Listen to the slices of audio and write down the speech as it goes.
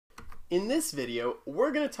In this video,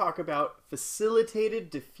 we're going to talk about facilitated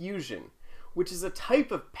diffusion, which is a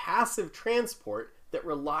type of passive transport that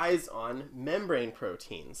relies on membrane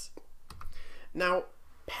proteins. Now,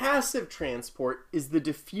 passive transport is the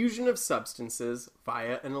diffusion of substances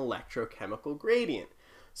via an electrochemical gradient.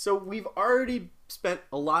 So we've already spent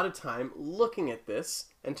a lot of time looking at this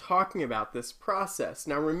and talking about this process.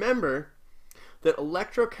 Now remember that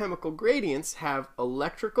electrochemical gradients have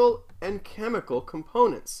electrical and chemical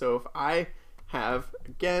components. So if I have,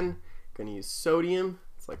 again, I'm going to use sodium.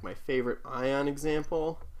 It's like my favorite ion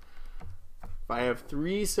example. If I have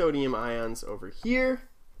 3 sodium ions over here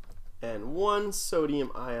and 1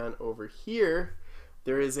 sodium ion over here,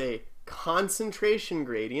 there is a concentration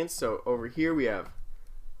gradient. So over here we have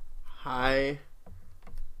high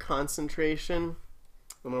concentration,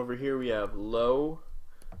 and over here we have low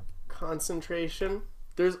concentration.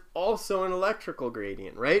 There's also an electrical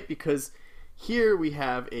gradient, right? Because here we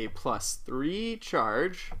have a +3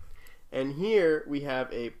 charge, and here we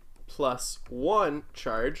have a +1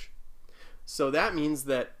 charge. So that means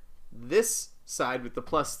that this side with the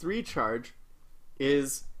 +3 charge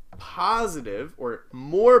is positive, or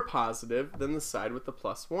more positive than the side with the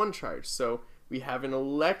 +1 charge. So we have an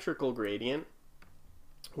electrical gradient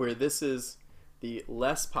where this is the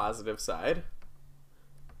less positive side,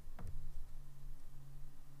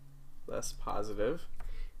 less positive,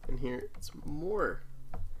 and here it's more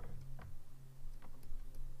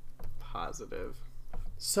positive.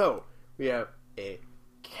 So we have a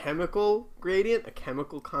chemical gradient, a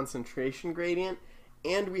chemical concentration gradient,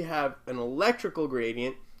 and we have an electrical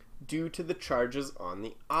gradient due to the charges on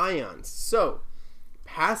the ions. So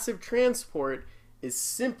passive transport is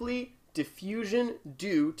simply diffusion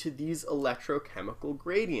due to these electrochemical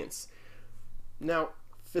gradients. Now,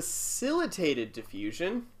 facilitated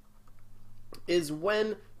diffusion is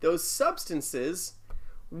when those substances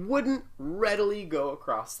wouldn't readily go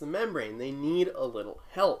across the membrane. They need a little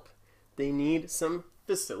help. They need some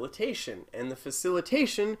facilitation, and the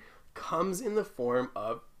facilitation comes in the form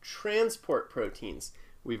of transport proteins.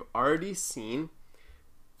 We've already seen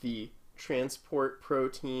the transport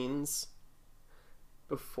proteins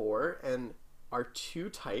before, and our two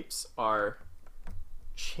types are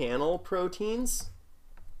channel proteins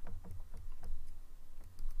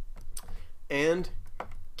and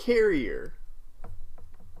carrier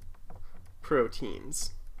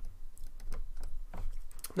proteins.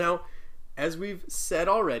 Now, as we've said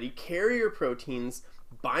already, carrier proteins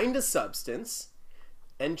bind a substance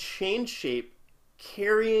and change shape,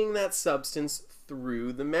 carrying that substance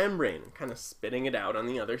through the membrane, kind of spitting it out on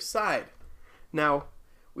the other side. Now,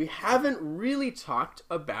 we haven't really talked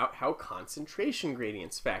about how concentration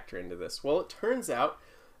gradients factor into this. Well, it turns out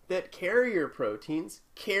that carrier proteins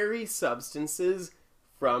carry substances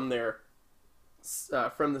from the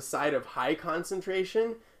side of high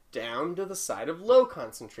concentration down to the side of low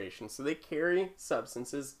concentration. So they carry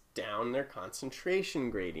substances down their concentration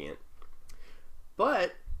gradient.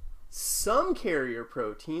 But some carrier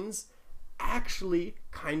proteins actually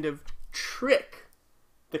kind of trick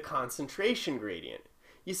the concentration gradient.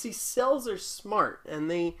 You see, cells are smart,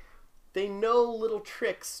 and they know little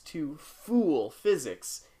tricks to fool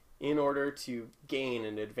physics in order to gain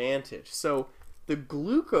an advantage. So the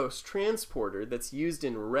glucose transporter that's used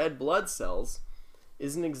in red blood cells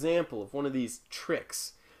is an example of one of these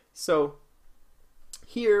tricks. So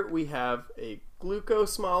here we have a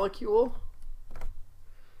glucose molecule,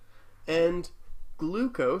 and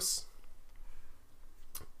glucose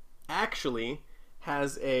actually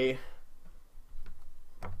has a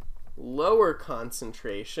lower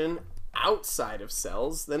concentration outside of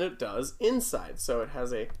cells than it does inside. So it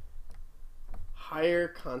has a higher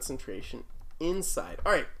concentration inside.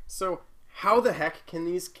 All right, so how the heck can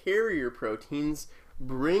these carrier proteins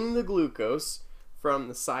bring the glucose from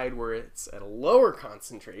the side where it's at a lower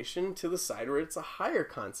concentration to the side where it's a higher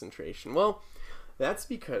concentration? Well, that's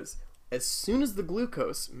because as soon as the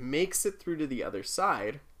glucose makes it through to the other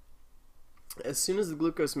side,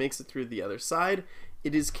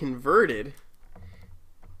 it is converted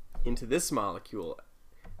into this molecule,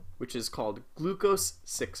 which is called glucose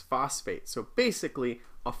 6-phosphate. So basically,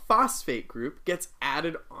 a phosphate group gets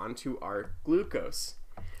added onto our glucose.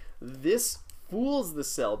 This fools the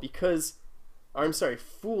cell because,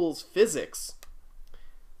 fools physics.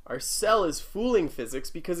 Our cell is fooling physics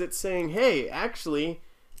because it's saying, hey, actually,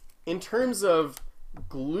 in terms of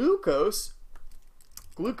glucose,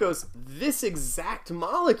 this exact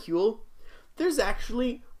molecule, there's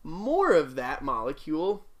actually more of that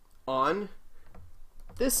molecule on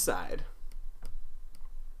this side,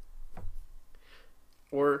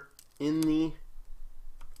 or in the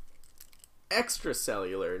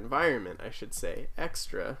extracellular environment, I should say.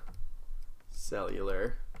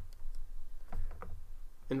 Extracellular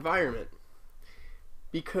environment.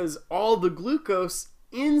 Because all the glucose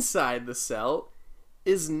inside the cell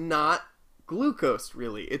is not glucose,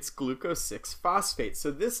 really. It's glucose 6-phosphate.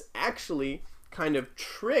 So this actually kind of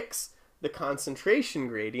tricks the concentration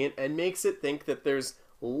gradient and makes it think that there's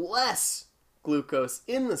less glucose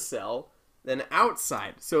in the cell than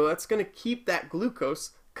outside. So that's going to keep that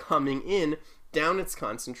glucose coming in down its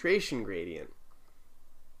concentration gradient.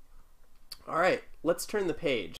 All right, let's turn the page.